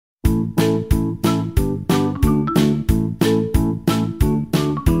Hello,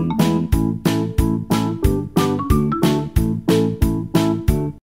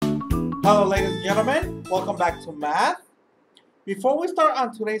 ladies and gentlemen. Welcome back to math. Before we start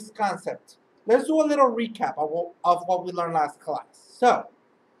on today's concept, let's do a little recap of what we learned last class. So,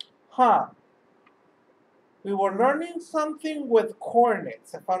 we were learning something with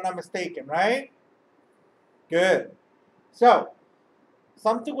coordinates, if I'm not mistaken, right? Good. So,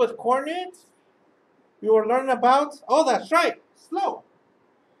 something with coordinates, we were learning about, oh, that's right, slope.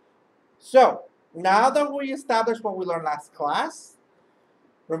 So, now that we established what we learned last class,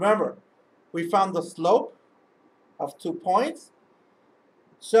 remember, we found the slope of 2 points.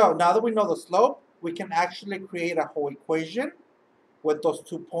 So now that we know the slope, we can actually create a whole equation with those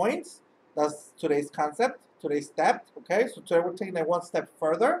 2 points. That's today's concept, today's step. Okay, so today we're taking it one step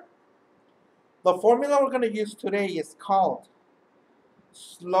further. The formula we're going to use today is called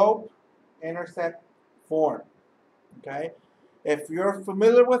slope-intercept form. Okay, if you're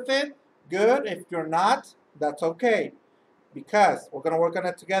familiar with it, good. If you're not, that's okay, because we're going to work on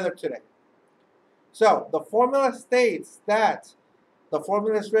it together today. So the formula states that the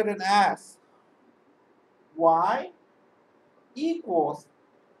formula is written as y equals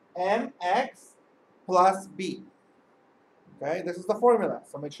mx plus b. Okay, this is the formula,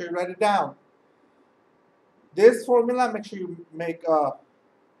 so make sure you write it down. This formula, make sure you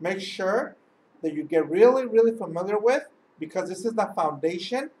make sure that you get really familiar with, because this is the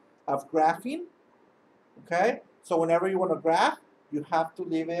foundation of graphing. Okay, so whenever you want to graph, you have to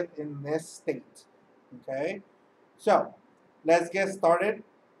leave it in this state. Okay, so let's get started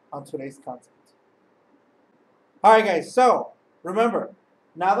on today's concept. Alright guys, so remember,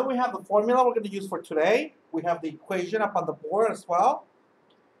 now that we have the formula we're going to use for today, we have the equation up on the board as well.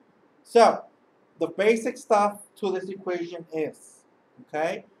 So, the basic stuff to this equation is,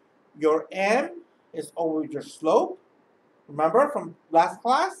 okay, your m is always your slope. Remember from last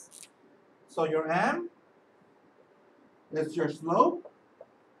class? So your m is your slope.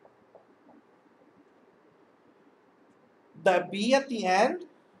 The b at the end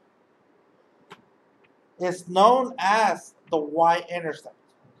is known as the y-intercept,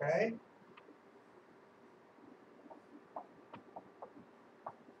 okay?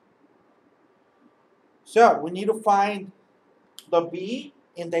 So we need to find the b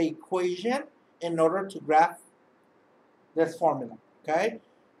in the equation in order to graph this formula, okay?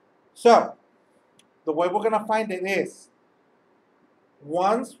 So the way we're gonna find it is,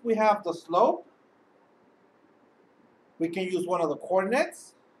 once we have the slope, we can use one of the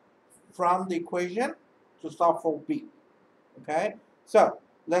coordinates from the equation to solve for b, okay? So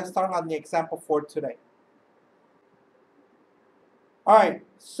let's start on the example for today. All right,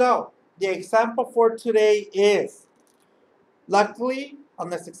 so the example for today is, luckily on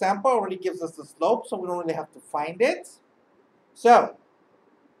this example already gives us the slope, so we don't really have to find it. So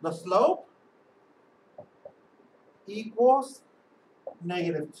the slope equals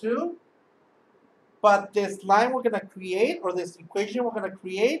 -2, but this line we're going to create, or this equation we're going to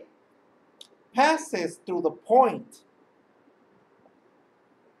create, passes through the point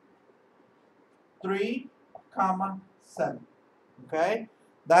 3, 7. Okay,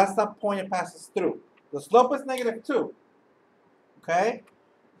 that's the point it passes through. The slope is -2. Okay,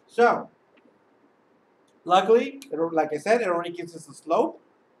 so luckily, like I said, it already gives us the slope,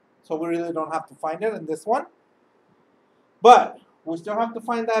 so we really don't have to find it in this one. But we still have to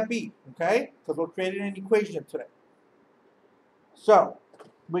find that b, okay, because we're creating an equation today. So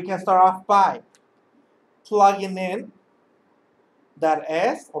we can start off by plugging in that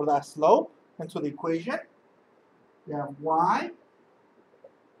s, or that slope, into the equation. We have y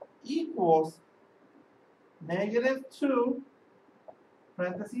equals -2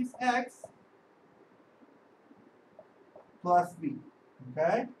 parentheses x plus b,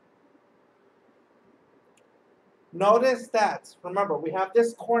 okay? Notice that, remember, we have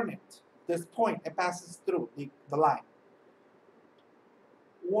this coordinate, this point, it passes through the line.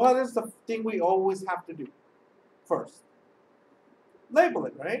 What is the thing we always have to do first? Label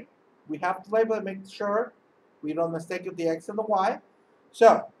it, right? We have to label it, make sure we don't mistake the x and the y.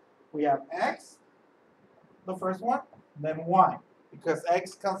 So, we have x, the first one, then y, because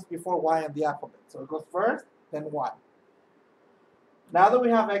x comes before y in the alphabet. So it goes first, then y. Now that we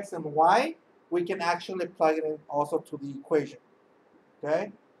have x and y, we can actually plug it in also to the equation.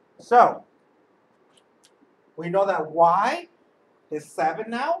 Okay? So, we know that y is 7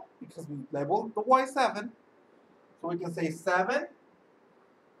 now, because we labeled the y 7. So we can say 7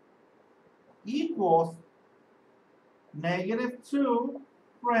 equals -2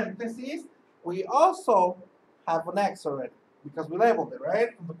 parentheses. We also have an x already. because we labeled it,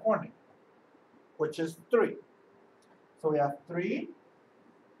 right, from the coordinate, which is 3. So we have 3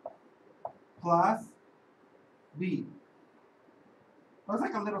 plus b. Looks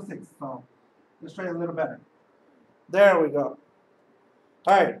like a little 6, so let's try a little better. There we go.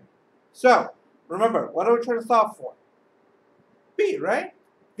 All right, so remember, what are we trying to solve for? B, right?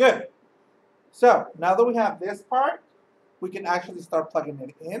 Good. So now that we have this part, we can actually start plugging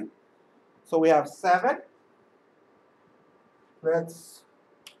it in. So we have 7. Let's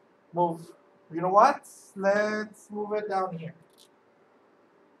move, you know what? Let's move it down here.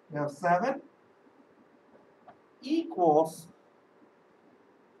 We have 7 equals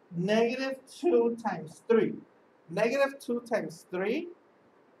 -2 times 3. -2 times 3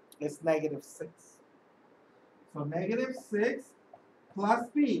 is -6. So -6 plus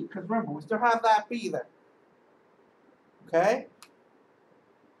b, because remember, we still have that b there. Okay?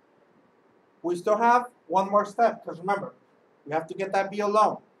 We still have one more step, because remember, we have to get that b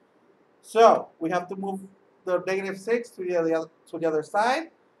alone. So we have to move the -6 to the other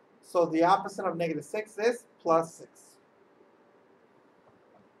side. So the opposite of -6 is +6.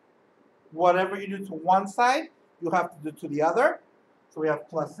 Whatever you do to one side, you have to do to the other. So we have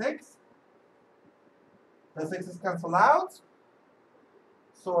 +6. The 6's cancel out.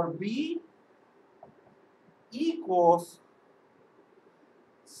 So our b equals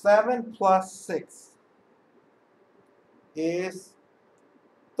 7 plus 6 is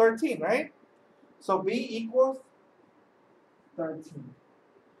 13, right? So b equals 13.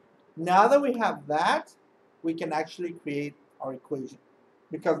 Now that we have that, we can actually create our equation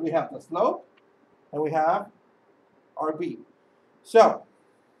because we have the slope and we have our b. So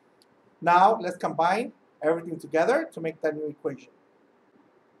now let's combine everything together to make that new equation.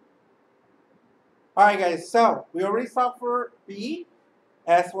 All right, guys, so we already solved for b.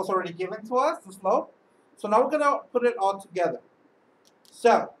 S was already given to us, the slope. So now we're going to put it all together.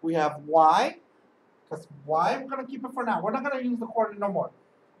 So we have y, because y, we're going to keep it for now. We're not going to use the coordinate no more.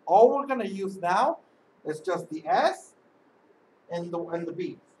 All we're going to use now is just the s and the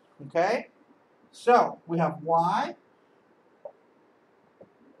b. Okay? So we have y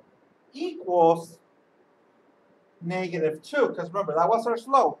equals -2, because remember, that was our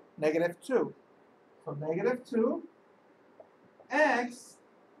slope, -2. So -2 x,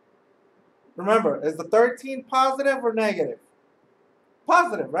 remember, is the 13 positive or negative?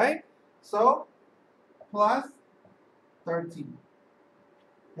 Positive, right? So plus 13.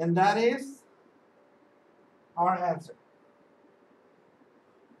 And that is our answer.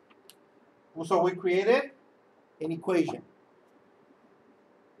 So we created an equation.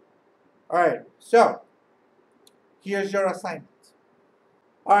 All right, so here's your assignment.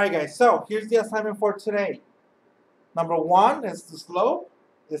 All right, guys, so here's the assignment for today. Number 1 is the slope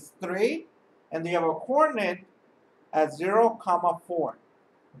is 3, and you have a coordinate at 0, 4.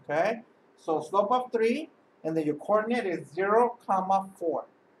 Okay, so slope of 3, and then your coordinate is 0, 4.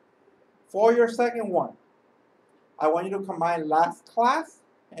 For your second one, I want you to combine last class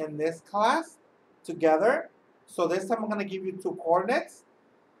and this class together. So this time I'm going to give you 2 coordinates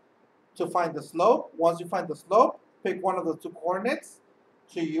to find the slope. Once you find the slope, pick one of the 2 coordinates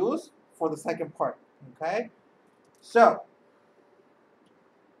to use for the second part. Okay, so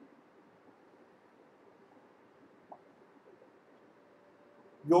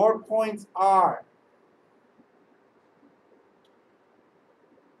your points are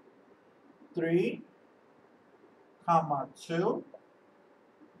 3, 2,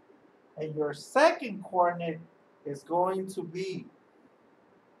 and your second coordinate is going to be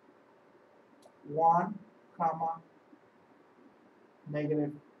 1,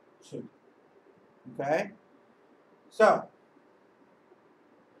 -2. Okay? So,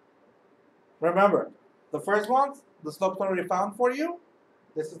 remember, the first ones, the slope's already found for you.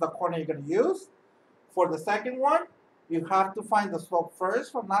 This is the coordinate you're going to use. For the second one, you have to find the slope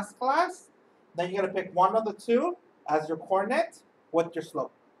first from last class. Then you're going to pick one of the 2 as your coordinate with your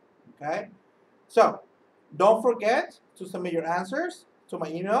slope. Okay? So, don't forget to submit your answers to my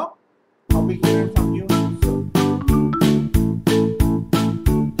email. I'll be here